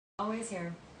Always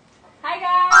here. Hi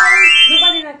guys!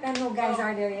 Nobody that know guys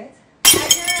are there yet.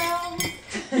 Hi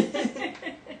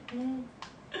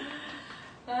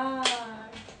girl!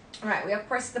 Alright, we have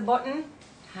pressed the button.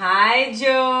 Hi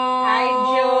Joe! Hi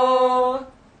Joe!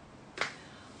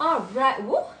 Alright,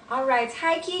 woo! Alright,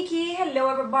 hi Kiki. Hello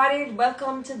everybody.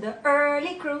 Welcome to the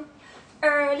early crew.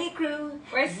 Early crew.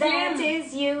 Where's That Slim?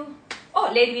 is you.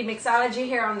 Oh, Lady B Mixology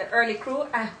here on the early crew.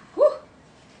 Woo!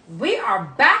 We are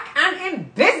back and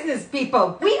in business,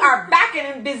 people. We are back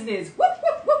and in business. Woo,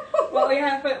 woo, woo, woo, woo. What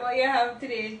you have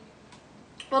today?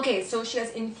 Okay, so she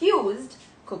has infused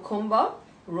cucumber,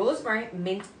 rosemary,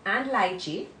 mint, and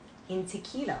lychee in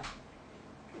tequila.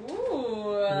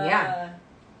 Ooh. Yeah.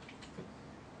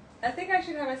 I think I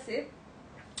should have a sip.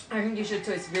 I think you should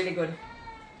too. It's really good.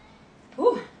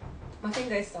 Ooh, my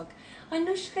finger is stuck.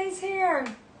 Anushka is here.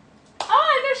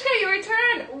 Oh, Anushka, you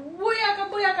returned!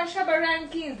 Booyaka Shabba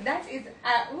Rankins. That is,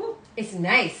 ooh. It's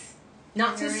nice.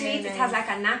 Not too Very sweet. nice. It has like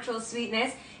a natural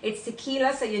sweetness. It's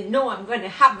tequila, so you know I'm going to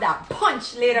have that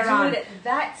punch later on. Dude,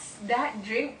 that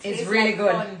drink It's tastes really like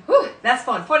good. fun. Whew, that's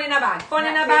fun. Fun in a bag. Fun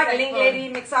in That a bag. tastes like Link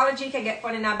fun. Lady Mixology can get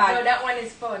fun in a bag. No, that one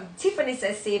is fun. Tiffany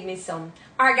says, save me some.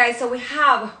 Alright guys, so we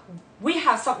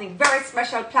have something very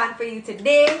special planned for you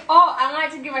today. Oh, I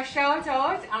wanted to give a shout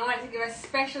out. I wanted to give a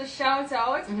special shout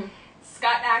out.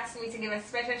 Scott asked me to give a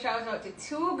special shout out to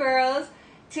two girls,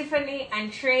 Tiffany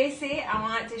and Tracy. I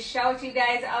want to shout you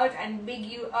guys out and big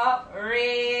you up.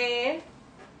 Ray.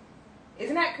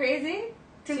 Isn't that crazy?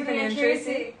 Tiffany and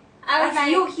Tracy. I was That's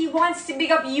like, you. He wants to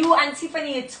big up you and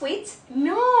Tiffany a tweet.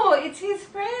 no, it's his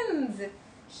friends.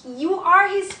 You are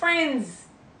his friends.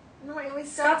 No, it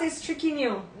was Scott is tricking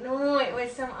you. No, it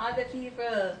was some other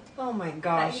people Oh my that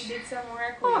gosh. he did some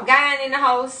work Oh, with. Guyan in the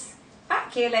house.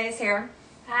 Kayla is here.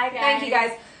 Hi guys. Thank you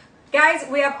guys. Guys,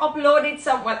 we have uploaded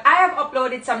I have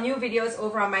uploaded some new videos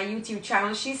over on my YouTube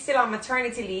channel. She's still on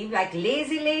maternity leave, like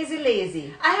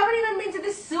lazy. I haven't even been to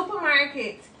the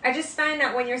supermarket I just find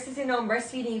that when you're sitting down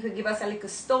breastfeeding, you could give us a little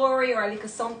story or a little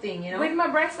something, you know? with my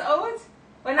breasts out.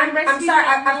 When I'm breastfeeding sorry,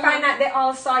 at I home. find that they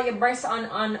all saw your breasts on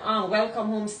Welcome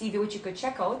Home Stevie, which you could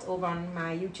check out over on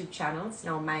my YouTube channels.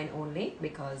 Now mine only,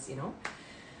 because, you know.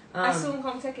 I soon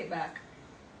come take it back.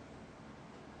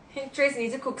 Tracy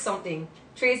needs to cook something.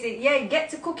 Tracy, yeah, get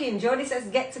to cooking. Jody says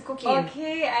get to cooking.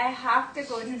 Okay, I have to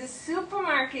go to the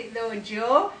supermarket though,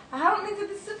 Joe. I haven't been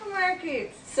to the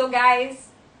supermarket. So guys,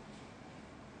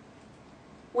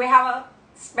 we have a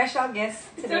special guest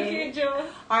It's today. okay, Joe.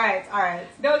 Alright.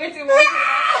 Don't get too emotional.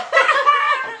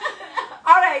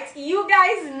 Alright, you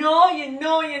guys know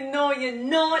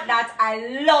that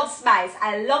I love spice.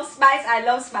 I love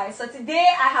spice. So today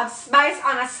I have spice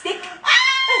on a stick.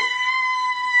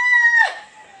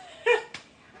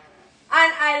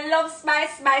 And I love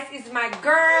Spice. Spice is my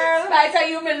girl. Spice, are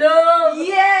you my love?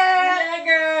 Yeah.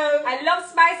 girl. I love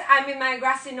Spice. I'm in my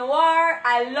Grassy Noir.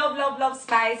 I love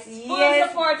Spice.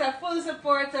 Full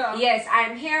supporter. Yes,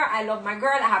 I'm here. I love my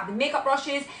girl. I have the makeup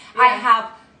brushes. Yeah. I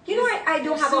have, you know what? I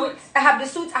don't the have. suits. I have the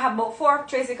suits. I have about 4.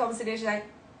 Tracy comes today. She's like,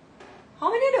 how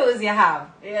many of those you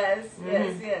have? Yes.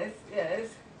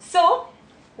 So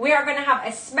we are gonna have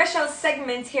a special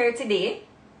segment here today,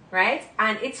 right?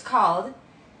 And it's called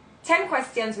 10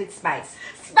 Questions with Spice.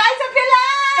 Spice up your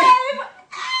life!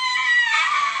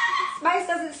 Spice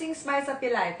doesn't sing Spice Up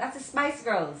Your Life. That's the Spice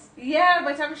Girls. Yeah,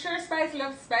 but I'm sure Spice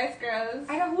loves Spice Girls.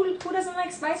 I don't. Who doesn't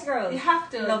like Spice Girls? You have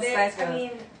to. Love Spice Girls. I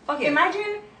mean, Okay.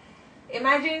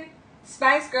 Imagine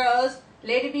Spice Girls,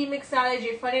 Lady B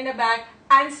Mixology, Fun in the Back,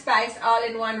 and Spice all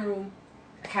in one room.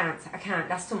 I can't.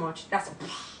 That's too much. That's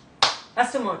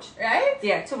too much. Right?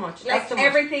 Yeah, too much. Like That's too much.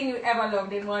 everything you ever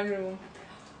loved in one room.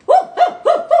 Woo, woo,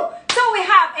 woo, woo. So we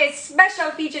have a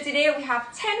special feature today. We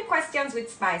have 10 questions with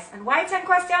Spice. And why 10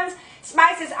 questions?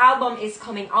 Spice's album is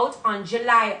coming out on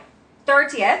July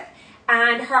 30th.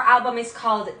 And her album is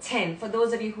called 10. For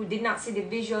those of you who did not see the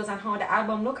visuals on how the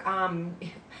album look,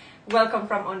 welcome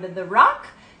from Under the Rock.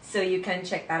 So you can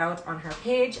check that out on her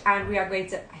page. And we are going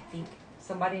to, I think,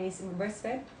 somebody needs to be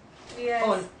breastfed. Yes.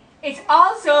 Oh. It's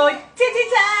also titty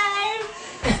time!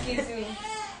 Excuse me.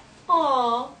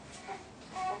 Aww.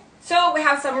 So we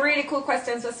have some really cool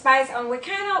questions for Spice, and we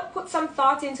kind of put some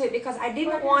thought into it because I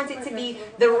didn't want it to be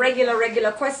the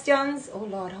regular questions. Oh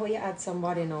Lord, how you add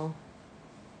somebody now?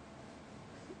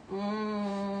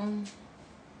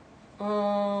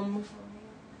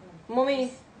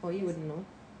 Mommy. Oh, you wouldn't know.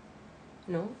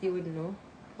 No, you wouldn't know.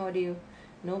 How do you?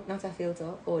 Nope, not a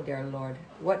filter. Oh dear Lord.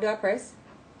 What do I press?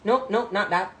 Nope, not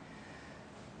that.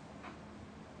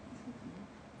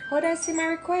 How do I see my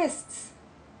requests?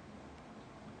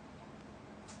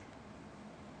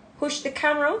 Push the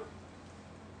camera.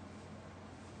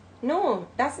 No,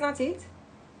 that's not it.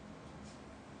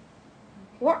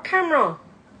 What camera?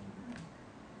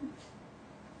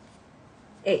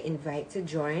 Hey, invite to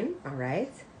join. All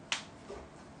right.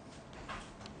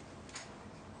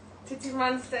 Titi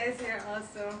Monster is here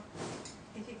also.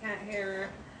 If you can't hear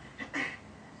her.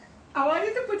 I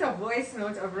wanted to put a voice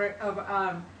note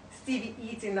of Stevie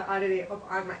eating the other day up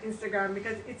on my Instagram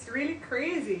because it's really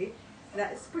crazy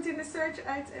that it's put in the search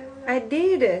item. I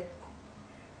did.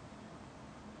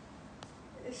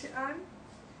 Is she on?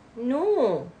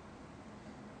 No.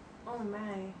 Oh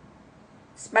my.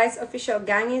 Spice official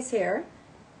gang is here.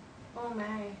 Oh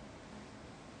my.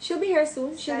 She'll be here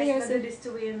soon. She'll be here soon. This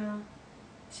to you know.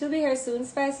 She'll be here soon.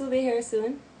 Spice will be here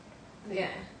soon. Yeah.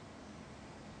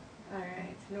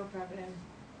 Alright, no problem.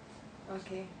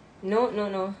 Okay.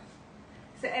 No.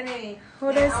 So anyway,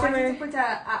 Hold I on, wanted to Simmer. put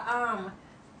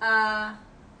a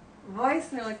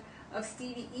voice note of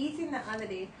Stevie eating the other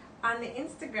day on the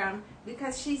Instagram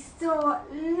because she's so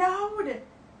loud.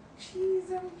 She's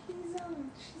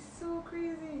so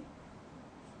crazy.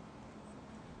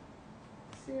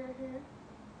 See her here?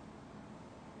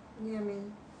 Yeah, I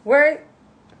mean. Where?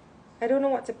 I don't know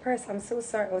what to press. I'm so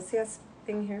sorry. Oh, see a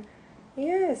thing here?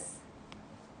 Yes.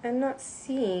 I'm not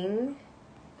seeing.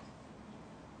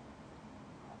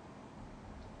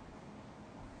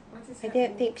 What is I happening?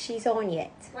 didn't think she's on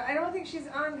yet. Well, I don't think she's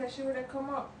on because she would have come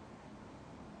up.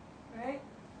 Right?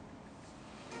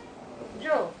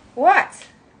 Joe, What?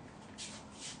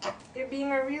 you're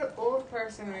being a real old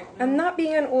person right now. I'm not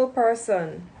being an old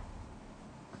person.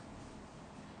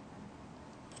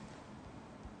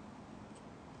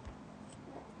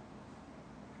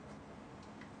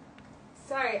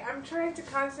 Sorry, I'm trying to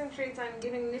concentrate on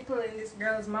giving nipple in this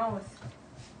girl's mouth.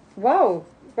 Wow.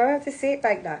 Why do I have to say it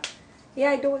like that?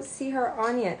 Yeah, I don't see her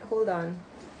on yet. Hold on.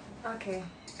 Okay.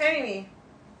 Anyway,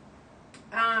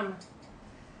 Yeah,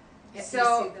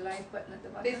 so you see the like button at the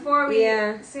bottom? before we,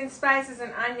 Yeah. since Spices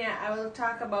and Anya, I will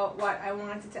talk about what I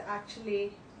wanted to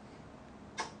actually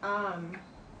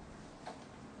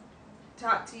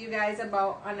talk to you guys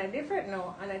about on a different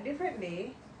note, on a different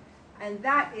day, and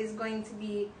that is going to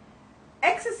be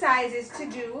exercises to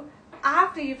do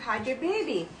after you've had your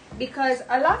baby, because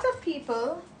a lot of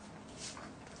people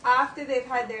after they've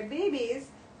had their babies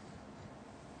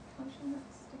How's she not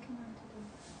sticking on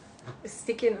today?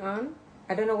 Sticking on.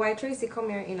 I don't know why Tracy come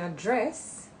here in a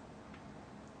dress.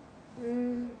 I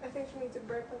think she needs to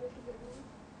burp a little bit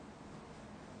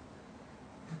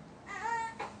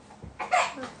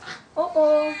more.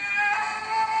 Uh-oh.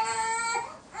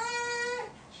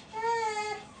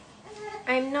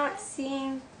 I'm not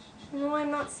seeing. No,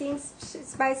 I'm not seeing.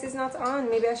 Spice is not on.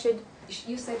 Maybe I should.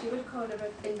 You said you would call her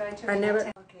but invite her. I in never- at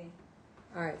 10. Okay.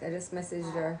 Alright, I just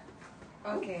messaged her.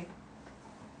 Okay.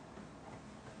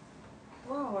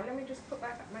 Whoa, let me just put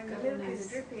back up my Got a milk nice-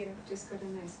 is dripping. Just got a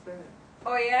nice bird.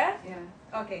 Oh yeah?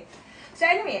 Yeah. Okay. So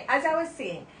anyway, as I was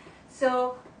saying,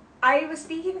 so I was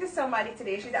speaking to somebody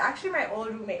today. She's actually my old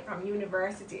roommate from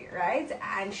university, right?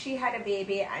 And she had a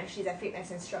baby and she's a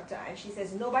fitness instructor. And she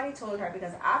says nobody told her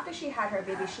because after she had her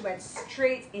baby, she went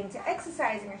straight into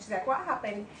exercising. And she's like, what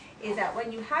happened is that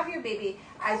when you have your baby,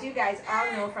 as you guys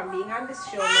all know from being on this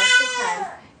show multiple times,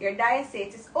 your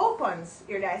diastasis opens,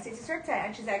 your diastasis recti.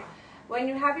 And she's like, when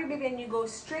you have your baby and you go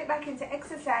straight back into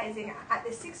exercising at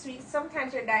the 6 weeks,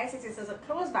 sometimes your diastasis doesn't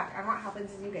close back, and what happens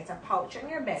is you get a pouch on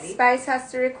your belly, Spice has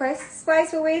to request.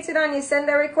 Spice, we're waiting on you. Send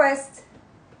a request.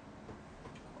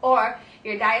 or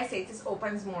your diastasis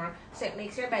opens more, so it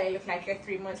makes your belly look like you're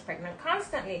 3 months pregnant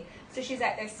constantly. So she's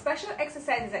like, there's special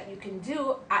exercises that you can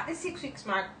do at the 6 weeks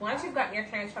mark once you've gotten your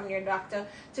clearance from your doctor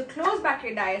to close back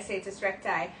your diastasis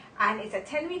recti, and it's a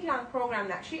 10-week long program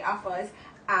that she offers.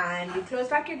 And you close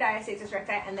back your diastasis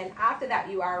recti, and then after that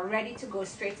you are ready to go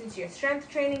straight into your strength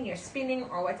training, your spinning,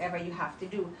 or whatever you have to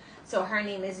do. So her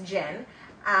name is Jen,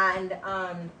 and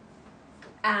I'm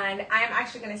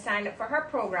actually going to sign up for her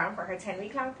program, for her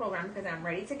 10-week long program, because I'm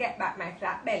ready to get back my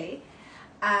flat belly,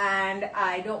 and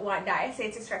I don't want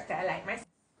diastasis recti like my.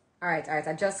 Alright,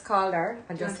 I just called her.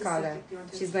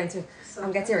 She's going to.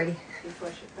 I'm getting ready. Before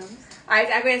she comes. Alright,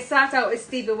 I'm going to start out with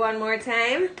Stevie one more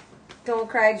time. Don't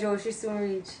cry, Joe. She soon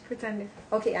reach. Pretend.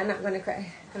 Okay, I'm not gonna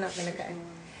cry. I'm not gonna cry.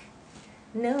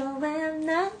 No, I'm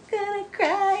not gonna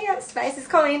cry. Spice is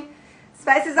coming.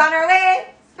 Spice is on her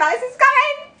way. Spice is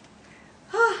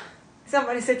coming.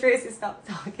 Somebody said Tracy, stop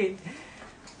talking.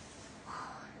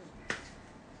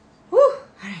 Whew.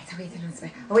 Alright, I'm waiting on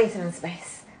Spice. I'm waiting on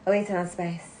Spice. I'm waiting on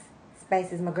Spice.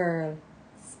 Spice is my girl.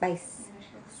 Spice.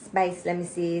 Spice, let me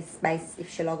see. Spice,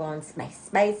 if she log on. Spice.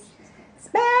 Spice.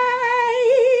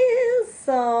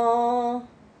 So Now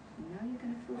you're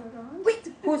gonna fool her on? wait,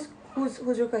 who's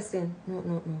Who's requesting?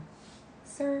 No.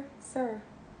 Sir,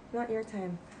 not your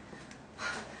time.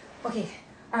 Okay,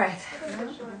 all right.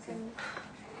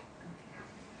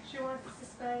 She wants the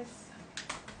spice.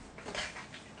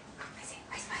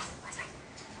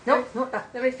 No.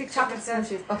 Let me fix Chocolate chocolate.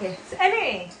 sandwiches. Okay. So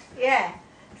anyway, yeah.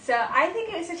 So I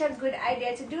think it's such a good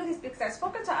idea to do this because I've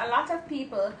spoken to a lot of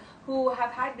people who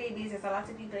have had babies. There's a lot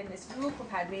of people in this group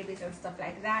who've had babies and stuff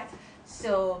like that.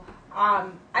 So I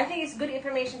think it's good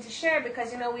information to share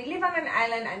because, you know, we live on an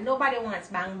island and nobody wants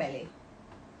bang belly.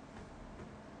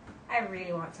 I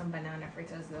really want some banana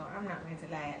fritters though. I'm not going to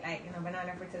lie. Like, you know,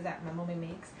 banana fritters that my mommy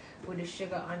makes with the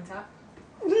sugar on top.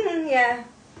 Yeah.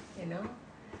 You know?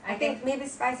 I think maybe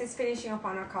Spice is finishing up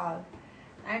on her call.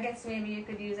 I guess maybe you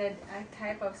could use a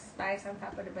type of spice on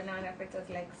top of the banana fritters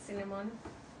like cinnamon.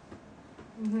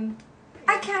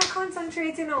 I can't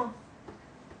concentrate, you know.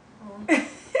 Oh.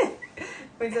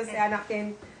 We just say I'm not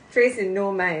paying Tracy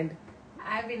no mind.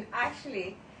 I've been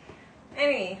actually...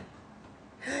 Anyway.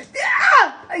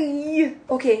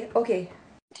 Okay. Alright,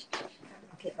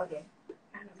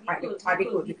 be cool. Alright, be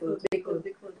cool.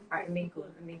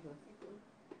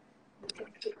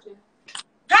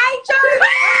 Hi, Joey!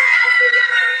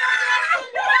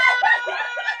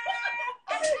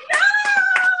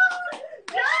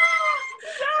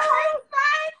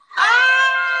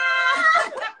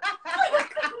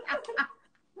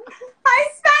 Hi,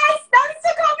 Spice! Thanks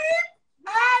for coming!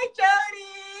 Hi,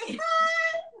 Jody.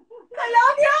 I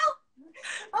love you!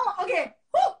 Oh, okay.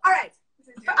 Alright.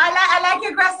 I like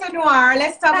your Grasso Noir.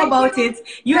 Let's talk Thank about you. it.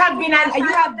 You have been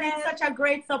Thank such a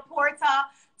great supporter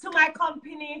to my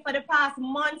company for the past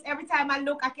months. Every time I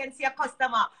look, I can see a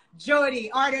customer,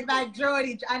 Jody, ordered by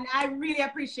Jody, and I really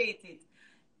appreciate it.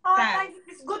 Oh, Thanks. thank you.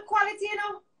 It's good quality, you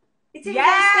know. It's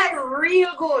Yes.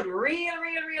 real good. Real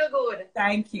good.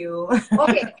 Thank you.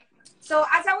 Okay. So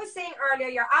as I was saying earlier,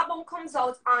 your album comes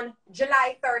out on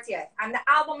July 30th, and the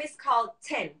album is called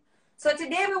 10. So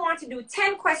today we want to do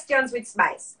 10 questions with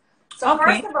Spice. So Okay.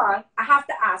 first of all, I have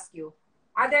to ask you,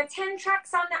 are there 10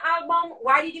 tracks on the album?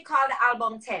 Why did you call the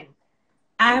album 10?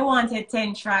 I wanted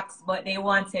 10 tracks, but they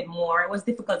wanted more. It was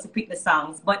difficult to pick the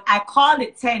songs, but I called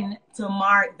it 10 to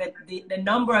mark the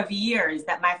number of years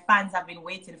that my fans have been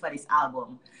waiting for this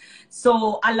album.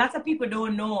 So a lot of people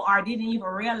don't know or didn't even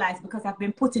realize, because I've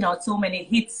been putting out so many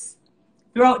hits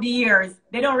throughout the years,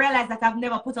 they don't realize that I've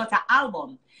never put out an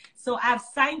album. So I've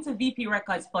signed to VP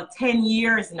Records for 10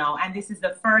 years now, and this is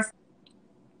the first...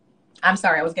 I'm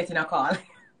sorry, I was getting a call.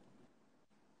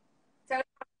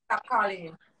 Stop calling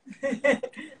you.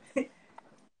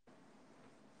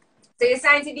 So you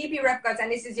signed to VP Records,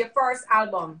 and this is your first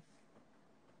album.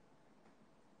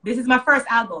 This is my first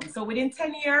album. So within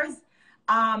 10 years,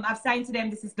 I've signed to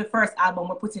them. This is the first album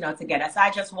we're putting out together. So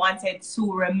I just wanted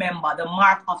to remember the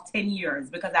mark of 10 years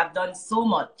because I've done so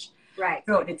much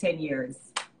throughout the 10 years.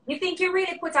 You think you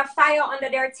really put a fire under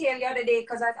their tail the other day?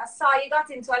 Because I saw you got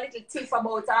into a little tiff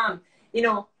about, you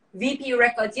know, VP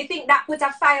Records. You think that put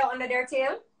a fire under their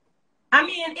tail? I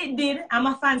mean, it did. And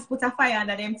my fans put a fire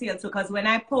under them tail too, because when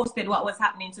I posted what was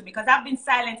happening to me, because I've been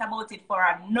silent about it for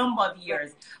a number of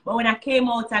years. But when I came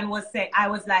out and was said, I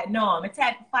was like, no, my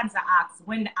type of fans are asked,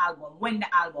 when the album.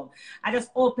 I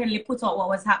just openly put out what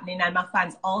was happening, and my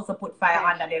fans also put fire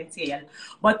under them tail.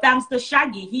 But thanks to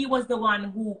Shaggy, he was the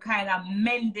one who kind of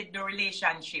mended the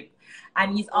relationship.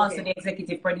 And he's also the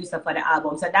executive producer for the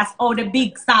album. So that's how the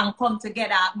big song come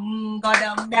together. Go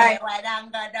down there, go down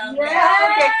there.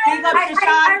 I really like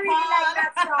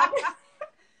that song.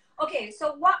 Okay,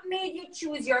 so what made you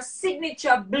choose your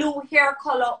signature blue hair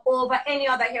color over any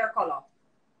other hair color?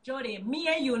 Jody, me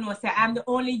and you know, say I'm the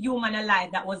only human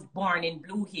alive that was born in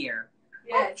blue hair.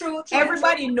 Yeah, true.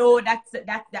 Everybody know that's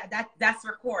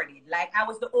recorded. Like, I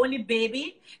was the only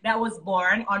baby that was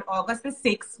born on August the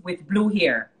 6th with blue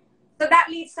hair. So that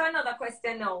leads to another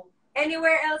question now.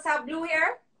 Anywhere else have blue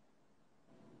hair?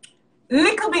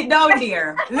 Little bit down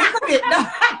there. Little bit down.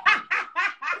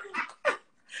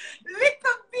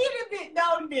 Little bitty bit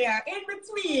down there. In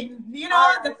between, you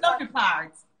know, the fluffy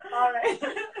parts. All right.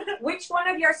 Which one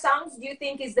of your songs do you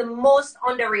think is the most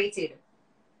underrated?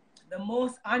 The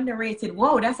most underrated.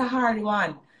 Whoa, that's a hard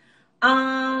one.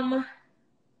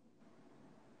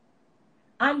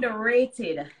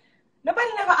 Underrated.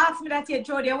 Nobody never asked me that yet,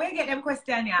 Jody. Where you get them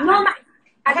questions here? No,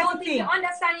 I don't think you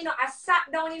understand. You know, I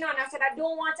sat down, you know, and I said, I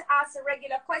don't want to ask the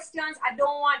regular questions. I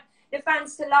don't want the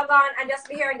fans to log on and just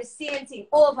be hearing the same thing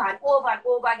over and over and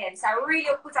over again. So I really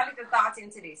put a little thought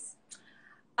into this.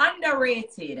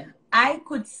 Underrated. I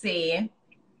could say,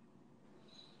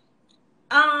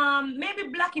 maybe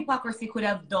Black Hypocrisy could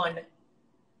have done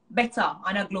better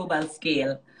on a global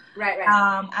scale. Right.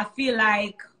 I feel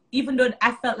like even though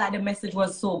I felt like the message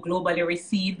was so globally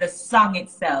received, the song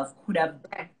itself could have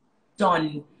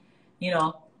done, you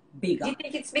know, bigger. Do you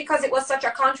think it's because it was such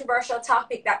a controversial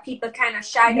topic that people kind of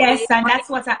shied away? Yes, and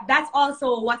that's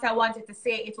also what I wanted to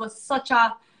say. It was such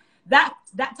a that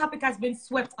topic has been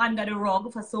swept under the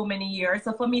rug for so many years.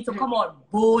 So for me to come out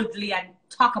boldly and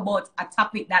talk about a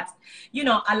topic that, you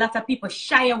know, a lot of people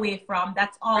shy away from,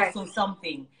 that's also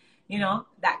something, you know,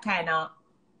 that kind of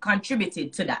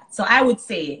contributed to that. So I would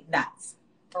say that.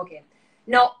 Okay.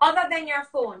 Now, other than your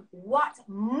phone, what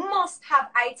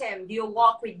must-have item do you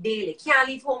walk with daily? Can't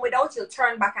leave home without, you'll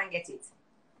turn back and get it.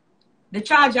 The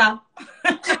charger.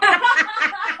 The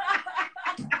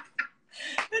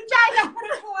charger for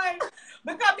the phone.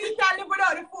 Because we can't live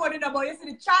without the phone, you know, but you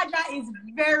see, the charger is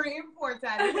very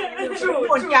important. True. The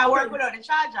phone can't work without the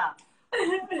charger.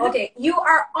 Okay, you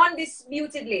are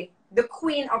undisputedly the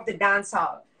queen of the dance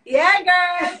hall. Yeah,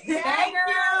 girl. Yeah, Thank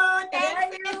girl. you.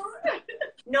 Thank you.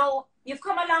 No, you've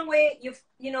come a long way. You've,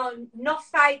 you know, enough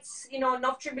fights, you know,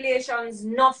 enough tribulations,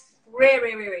 enough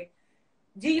rare.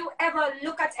 Do you ever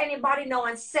look at anybody now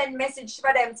and send message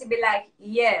for them to be like,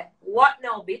 yeah, what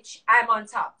now, bitch? I'm on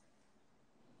top.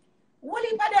 Wally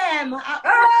for them.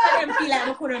 I them feel like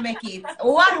I couldn't make it.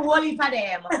 What wally for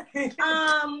them?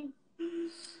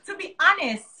 To be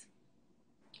honest,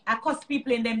 I cuss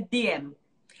people in them DM.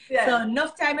 Yeah. So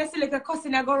enough time I see like a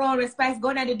cussing I go around with Spice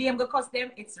going at the DM go cuss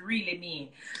them, it's really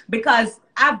me. Because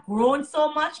I've grown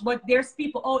so much, but there's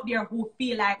people out there who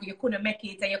feel like you couldn't make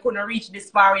it and you couldn't reach this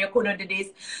far, you couldn't do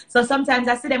this. So sometimes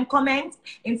I see them comment,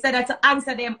 instead of to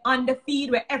answer them on the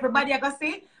feed where everybody I go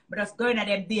see, but just going at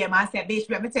them DM and say, bitch,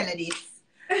 let me tell you this.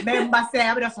 Remember say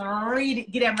I just read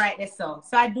it, get them right there. So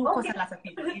I do cuss a lot of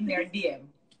people in their DM.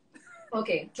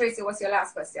 Okay, Tracy, what's your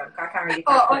last question? I can't really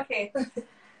Okay.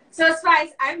 So,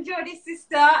 Spice, I'm Jody's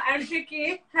sister. I'm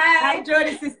Tricky. Hi. Hi,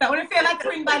 Jody's sister. I want to feel like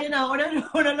twin body now. I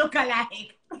don't look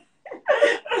alike.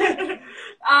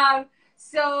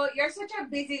 So you're such a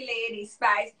busy lady,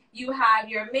 Spice. You have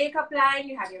your makeup line,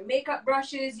 you have your makeup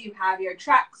brushes, you have your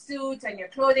tracksuits and your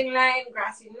clothing line,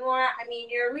 Grassy Noir. I mean,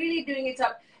 you're really doing it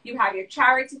up. You have your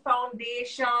charity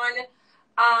foundation.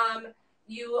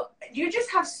 You just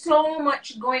have so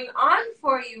much going on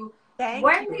for you.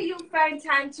 When do you find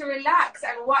time to relax,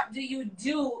 and what do you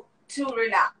do to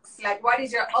relax? Like, what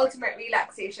is your ultimate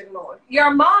relaxation mode? You're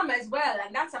a mom as well,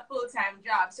 and that's a full-time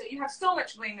job, so you have so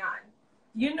much going on.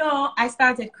 You know, I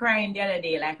started crying the other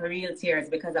day, like real tears,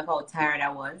 because of how tired I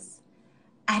was.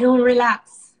 I don't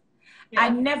relax. Yeah. I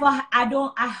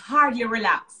hardly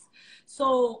relax.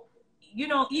 So, you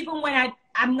know, even when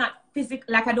I'm not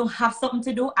physically, like I don't have something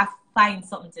to do, I find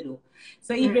something to do.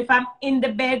 So even if I'm in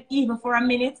the bed, even for a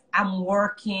minute, I'm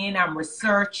working, I'm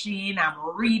researching, I'm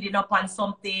reading up on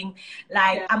something.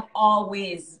 Like I'm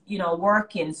always, you know,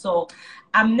 working. So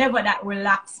I'm never that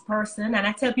relaxed person. And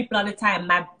I tell people all the time,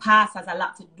 my past has a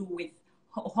lot to do with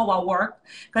how I work.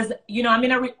 Because, you know, I'm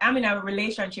in a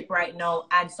relationship right now.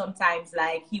 And sometimes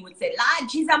like he would say, Lord,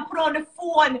 jeez, I'm put on the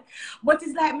phone. But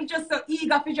it's like me just so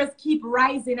eager to just keep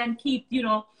rising and keep, you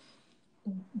know,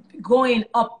 going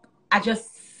up.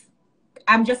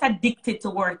 I'm just addicted to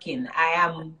working.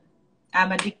 I'm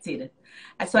addicted.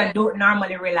 And so I don't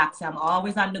normally relax. I'm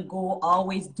always on the go,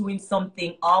 always doing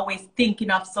something, always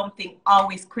thinking of something,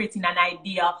 always creating an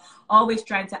idea, always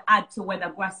trying to add to whether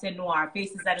Grassy Noir,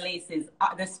 Faces and Laces,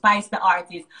 the Spice the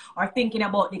Artist, or thinking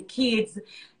about the kids.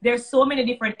 There's so many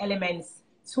different elements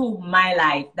to my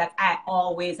life that I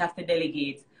always have to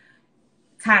delegate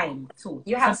time to.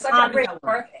 You have such a great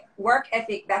work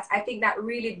ethic that I think that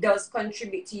really does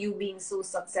contribute to you being so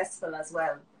successful as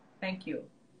well. Thank you.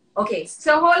 Okay.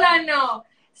 So hold on now.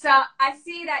 So I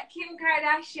see that Kim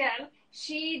Kardashian,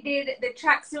 she did the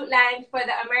tracksuit line for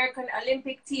the American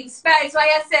Olympic team. Spice, why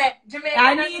you say Jamaica?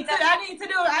 I need to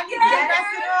do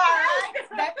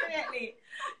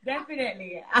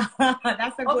Definitely.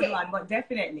 That's a good one, but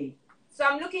definitely. So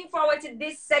I'm looking forward to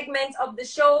this segment of the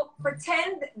show.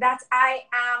 Pretend that I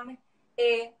am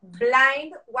a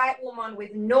blind white woman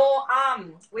with no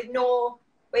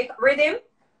rhythm,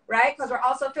 right? Because we're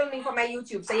also filming for my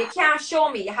YouTube. So you can't show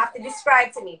me. You have to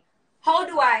describe to me. How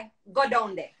do I go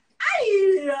down there?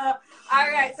 All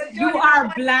right. So you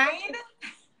are blind?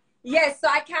 Yes. So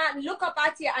I can't look up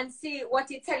at you and see what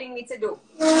you're telling me to do.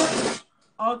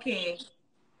 Okay.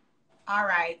 All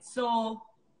right. So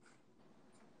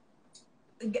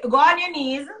go on your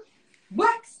knees.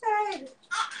 Backside.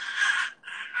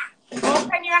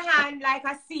 Open your hand like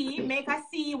a C. Make a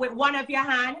C with one of your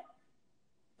hand.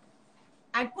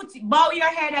 And bow your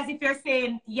head as if you're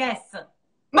saying yes.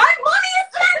 My money is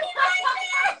standing right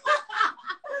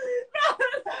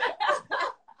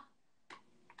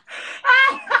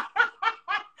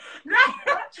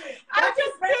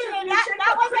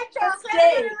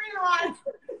day. I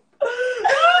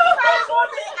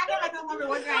never know mommy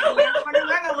was right. I'm gonna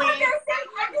run away. I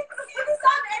didn't see this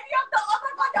on any of the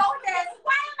other godondes.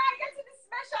 Why am I getting the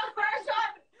special version?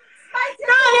 Spicy.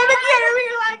 No, let me get a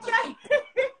real one,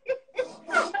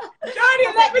 Jody,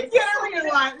 let me get a real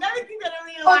one. Let me get a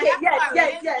real one.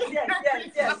 Okay,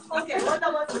 yes. Okay, what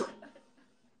was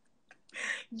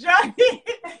Jody.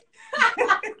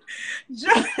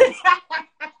 Jody.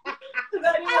 I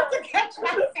have to catch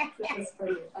myself.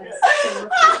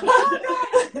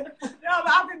 No,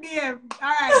 but I'll be here.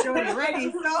 All right, Jody, ready?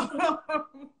 So,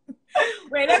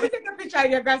 wait, let me take a picture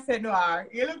of your Grasse Noir.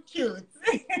 You look cute.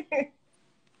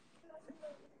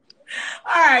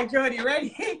 All right, Jody,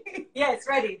 ready? Yes,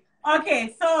 ready.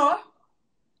 Okay, so,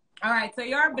 all right, so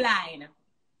you're blind.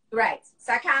 Right.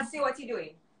 So I can't see what you're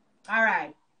doing. All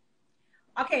right.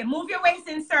 Okay, move your waist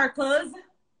in circles.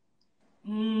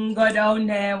 Go down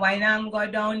there. Why not go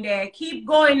down there? Keep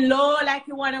going low like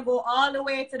you want to go all the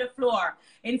way to the floor.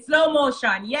 In slow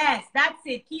motion. Yes, that's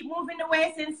it. Keep moving the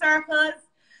waist in circles.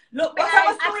 Look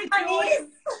behind attitude.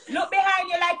 Look behind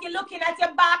you like you're looking at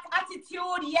your back.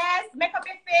 Attitude. Yes. Make up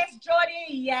your face, Jody.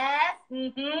 Yes.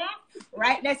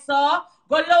 Right there, so.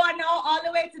 Go lower now, all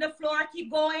the way to the floor. Keep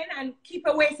going and keep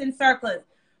your waist in circles.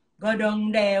 Go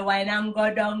down there. Why not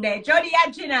go down there? Jody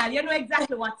Aginal, you know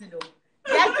exactly what to do.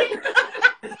 Yes.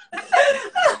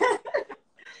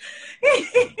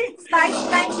 Spice,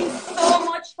 thank you so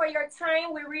much for your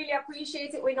time. We really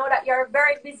appreciate it. We know that you're a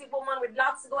very busy woman with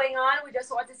lots going on. We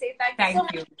just want to say thank you so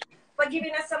much for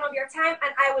giving us some of your time.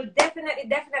 And I will definitely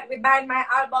be buying my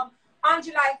album on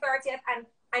July 30th. And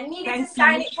I need you to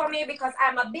sign it for me because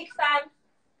I'm a big fan.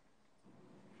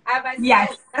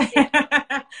 Yes.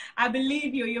 I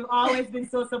believe you. You've always been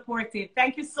so supportive.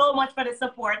 Thank you so much for the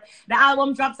support. The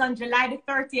album drops on July the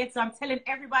 30th. So I'm telling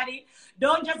everybody,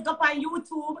 don't just go on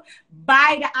YouTube.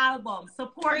 Buy the album.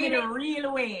 Support me the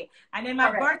real way. And then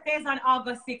my birthday is on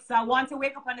August 6th. So I want to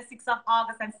wake up on the 6th of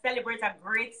August and celebrate a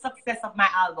great success of my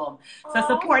album. So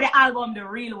support the album the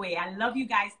real way. I love you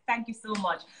guys. Thank you so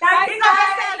much. Thank you.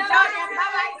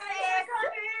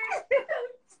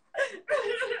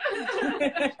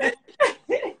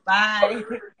 Bye.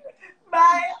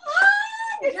 Bye.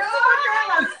 Oh, girl,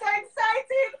 I'm so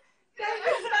excited. Thank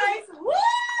you, Spice. Woo!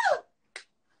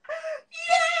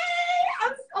 Yay!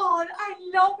 I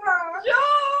love her. Yes.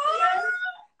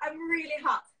 I'm really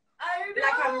hot.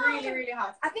 Like I'm really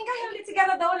hot. I think I held it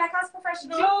together though, like I was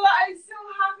professional. Joe, I'm so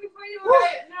happy for you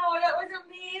right now. That was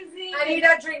amazing. I need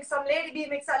a drink, some Lady B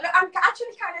mixer. Look, I'm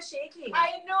actually kind of shaking.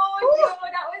 I know, Joe.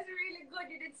 That was really good.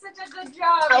 You did such a good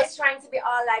job. I was trying to be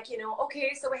all like,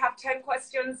 okay, so we have 10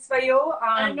 questions for you.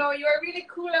 I know, you were really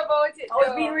cool about it. I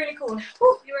was being really cool.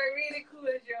 You were really cool,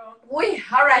 Joe.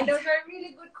 All right. And those are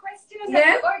really good questions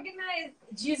that you organized.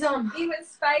 Jeez, Even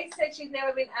Spice said she's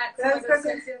never been asked those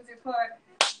questions before.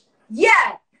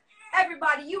 Yeah,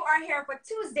 everybody, you are here for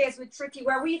Tuesdays with Tricky,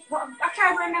 where I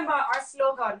can't remember our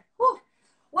slogan. Whew.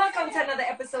 Welcome to another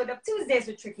episode of Tuesdays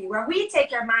with Tricky, where we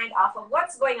take your mind off of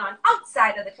what's going on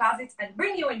outside of the closet and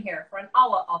bring you in here for an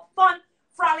hour of fun,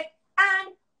 frolic,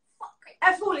 and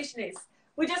foolishness.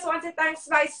 We just want to thank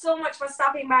Spice so much for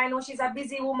stopping by. I know she's a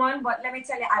busy woman, but let me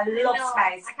tell you, I love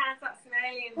Spice. I can't stop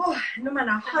smiling. No man,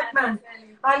 a hot man.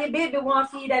 All your baby won't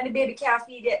feed and the baby can't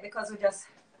feed yet because we just...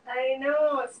 I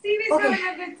know. Stevie's having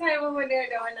a good time over there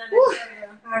though.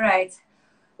 All right.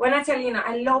 When I tell you,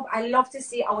 I love to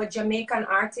see our Jamaican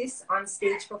artists on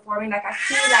stage performing. Like I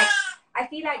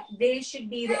feel like they should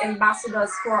be the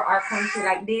ambassadors for our country.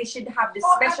 Like they should have the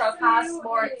special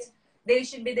passport. They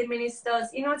should be the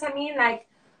ministers. You know what I mean? Like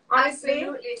honestly.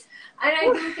 Absolutely. And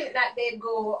I do think that they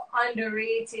go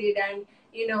underrated, and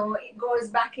it goes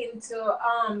back into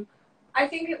I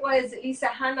think it was Lisa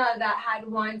Hanna that had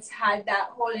once had that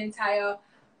whole entire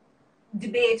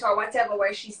debate or whatever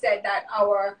where she said that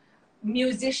our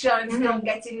musicians don't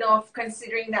get enough,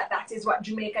 considering that is what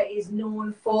Jamaica is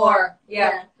known for.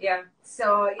 Yeah.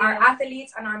 So our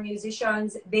athletes and our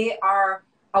musicians, they are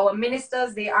our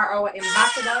ministers, they are our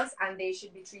ambassadors, and they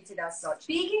should be treated as such.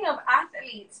 Speaking of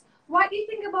athletes, what do you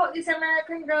think about this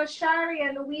American girl Shari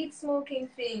and the weed smoking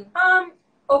thing?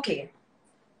 Okay.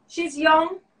 She's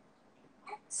young.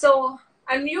 So,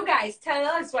 and you guys, tell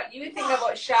us what you think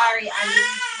about Shari and the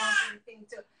weed smoking thing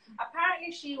too.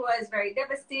 Apparently, she was very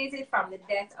devastated from the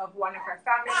death of one of her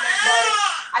family members.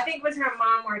 I think it was her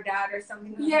mom or dad or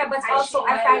something. Yeah, but also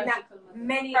I find that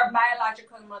her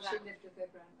biological mother. She lived with her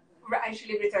grandmother. And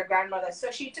she lived with her grandmother. So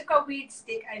she took a weed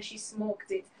stick and she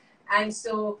smoked it. And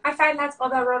so I find that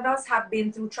other brothers have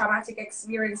been through traumatic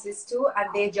experiences too, and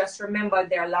they just remember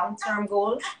their long-term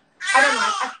goal. I don't know.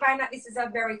 I find that this is a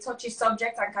very touchy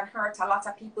subject and can hurt a lot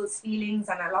of people's feelings,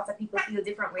 and a lot of people feel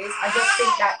different ways. I just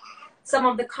think that some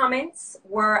of the comments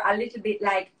were a little bit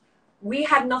like,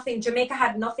 Jamaica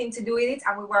had nothing to do with it,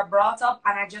 and we were brought up,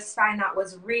 and I just find that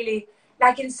was really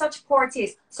like in such poor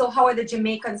taste. So how are the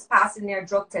Jamaicans passing their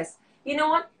drug test? You know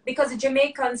what? Because the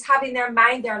Jamaicans have in their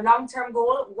mind their long-term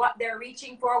goal, what they're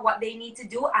reaching for, what they need to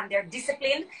do, and they're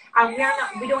disciplined. And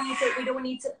we don't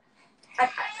need to.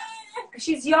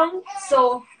 She's young,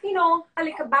 so you know, a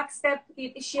little back step.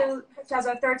 She has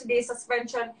a 30-day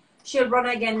suspension. She'll run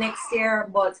again next year,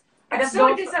 but I just so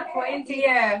don't. disappointing.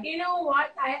 Yeah. You know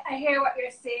what? I hear what you're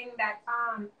saying, that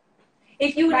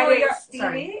If you know by the way, your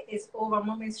Stevie is over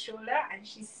mommy's shoulder and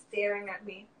she's staring at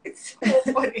me. It's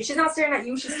so funny. she's not staring at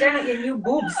you. She's staring at your new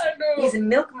boobs. I know. These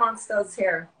milk monsters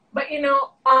here. But you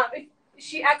know, if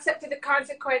she accepted the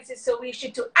consequences, so we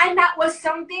should too. And that was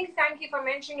something, thank you for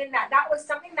mentioning that. That was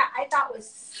something that I thought was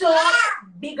so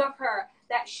big of her,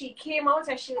 that she came out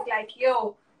and she was like,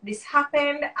 yo, this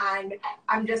happened and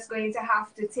I'm just going to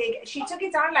have to take it. She took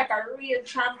it on like a real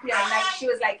champion. Like she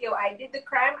was like, yo, I did the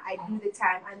crime, I do the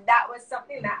time. And that was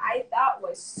something that I thought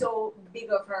was so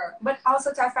big of her. But also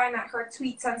I find that her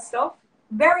tweets and stuff,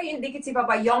 very indicative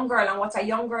of a young girl and what a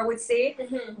young girl would say.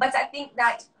 Mm-hmm. But I think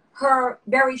that her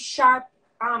very sharp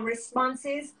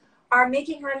responses are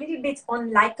making her a little bit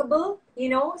unlikable, you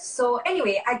know. So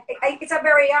anyway, it's a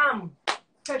very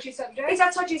Touchy subject. it's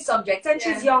a touchy subject, and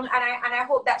she's young, and I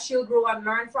hope that she'll grow and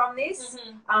learn from this.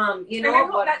 Mm-hmm. You And I know,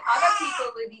 hope but that other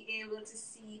people will be able to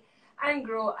see and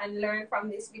grow and learn from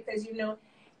this, because you know,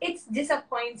 it's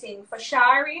disappointing for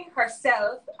Shari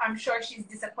herself. I'm sure she's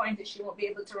disappointed she won't be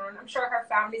able to run. I'm sure her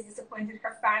family is disappointed,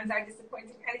 her fans are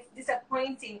disappointed, and it's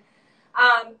disappointing.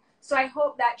 So I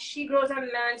hope that she grows and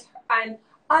learns, and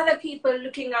other people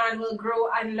looking on will grow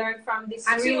and learn from this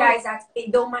and too. realize that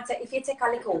it don't matter if you take a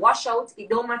little washout. It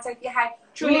don't matter if you had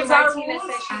Truly, rules are Martina rules,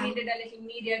 said she and- needed a little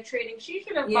media training. She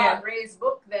should have Yeah. bought Ray's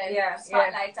book then. Yeah,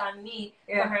 Spotlight on me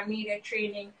Yeah. for her media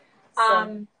training.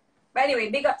 So- But anyway,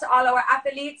 big up to all our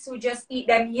athletes who just eat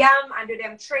them yam and do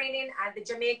them training, and the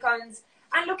Jamaicans.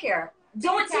 And look here,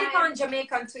 don't take on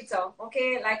Jamaican Twitter,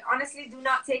 okay? Like, honestly, do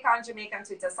not take on Jamaican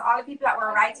Twitter. So all the people that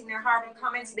were writing their horrible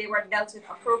comments, they were dealt with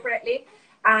appropriately.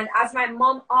 And as my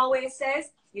mom always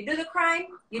says, you do the crime,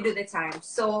 you do the time.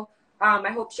 So I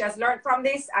hope she has learned from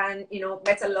this, and, you know,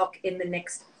 better luck in the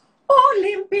next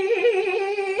Olympics.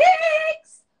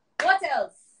 What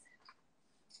else?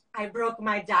 I broke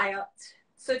my diet.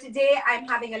 So today I'm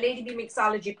having a Lady B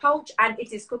mixology pouch, and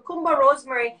it is cucumber,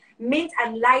 rosemary, mint,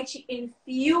 and lychee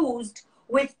infused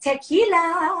with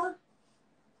tequila.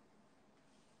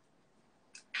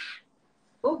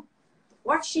 Oh,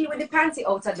 watch she with the panty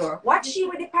outer door. Watch she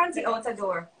with the panty outer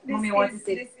door. Mommy wants to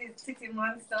sit. This is Titty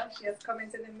Monster. She has come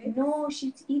into the mix. No,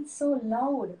 she eats so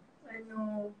loud. I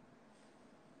know.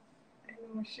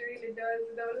 She really does.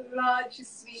 The Lord, she's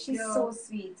sweet. She's though. so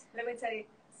sweet. Let me tell you.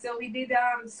 So we did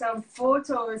some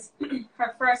photos.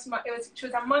 Her first month, she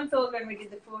was a month old when we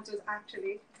did the photos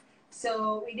actually.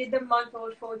 So we did the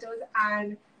month-old photos,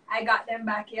 and I got them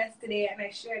back yesterday, and I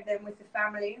shared them with the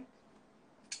family.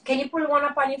 Can you pull one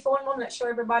up on your phone, Mom? Let's show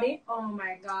everybody. Oh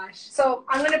my gosh! So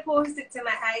I'm gonna post it to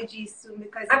my IG soon,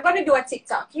 because I'm gonna do a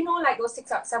TikTok. You know, like those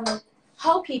TikToks.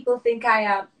 How people think I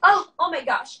am. Oh my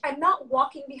gosh! I'm not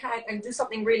walking behind and do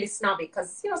something really snobby,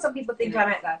 because you know some people think I'm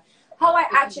like that. How I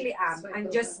actually am,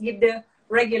 and just give the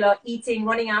regular eating,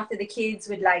 running after the kids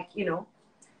with, like, you know.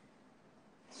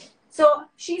 So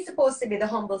she's supposed to be the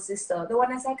humble sister, the one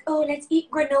that's like, oh, let's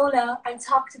eat granola and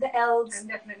talk to the elves. I'm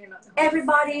definitely not. The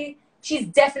Everybody, she's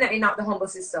definitely not the humble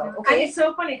sister. And Okay, it's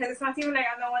so funny because it's not even like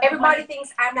I'm the one. everybody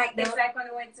thinks I'm like the. It's like when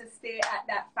we went to stay at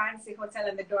that fancy hotel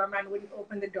and the doorman wouldn't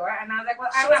open the door, and I was like, well,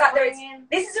 She I'm was not at the going in.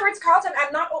 This is the Ritz-Carlton.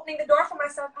 I'm not opening the door for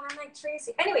myself. And I'm like,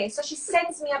 Tracy. Anyway, so she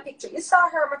sends me a picture. You saw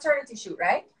her maternity shoot,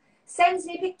 right? Sends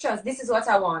me pictures. This is what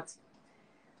I want.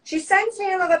 She sends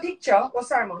me another picture. Oh,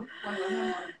 sorry, Mom.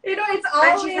 You know, it's And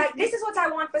always. she's like, this is what I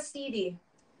want for Stevie.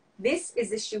 This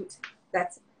is the shoot.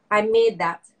 That I made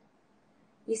that.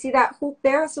 You see that hoop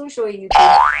there? I'll soon show you.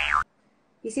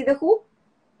 You see the hoop?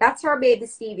 That's her baby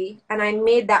Stevie. And I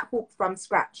made that hoop from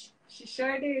scratch. She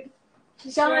sure did.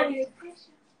 She Sure sure did. did.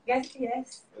 Yes,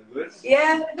 yes. Good?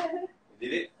 Yeah. You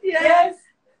did it? Yes.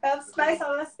 Spice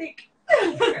on a stick.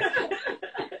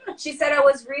 She said I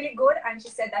was really good, and she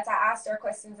said that I asked her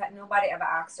questions that nobody ever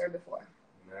asked her before.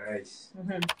 Nice.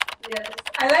 Yes.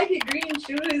 I like your green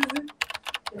shoes.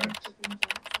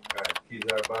 Alright, keys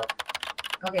are back.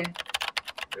 Okay.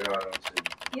 They're all on scene.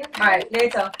 Yeah. All right,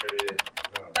 later.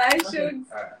 No. Bye, Okay. shoes.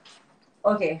 Alright.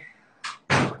 Okay.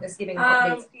 Just giving an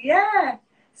update. Yeah.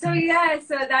 So yeah,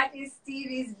 so that is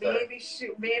Stevie's baby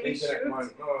shoe. Internet man,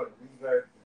 no, these are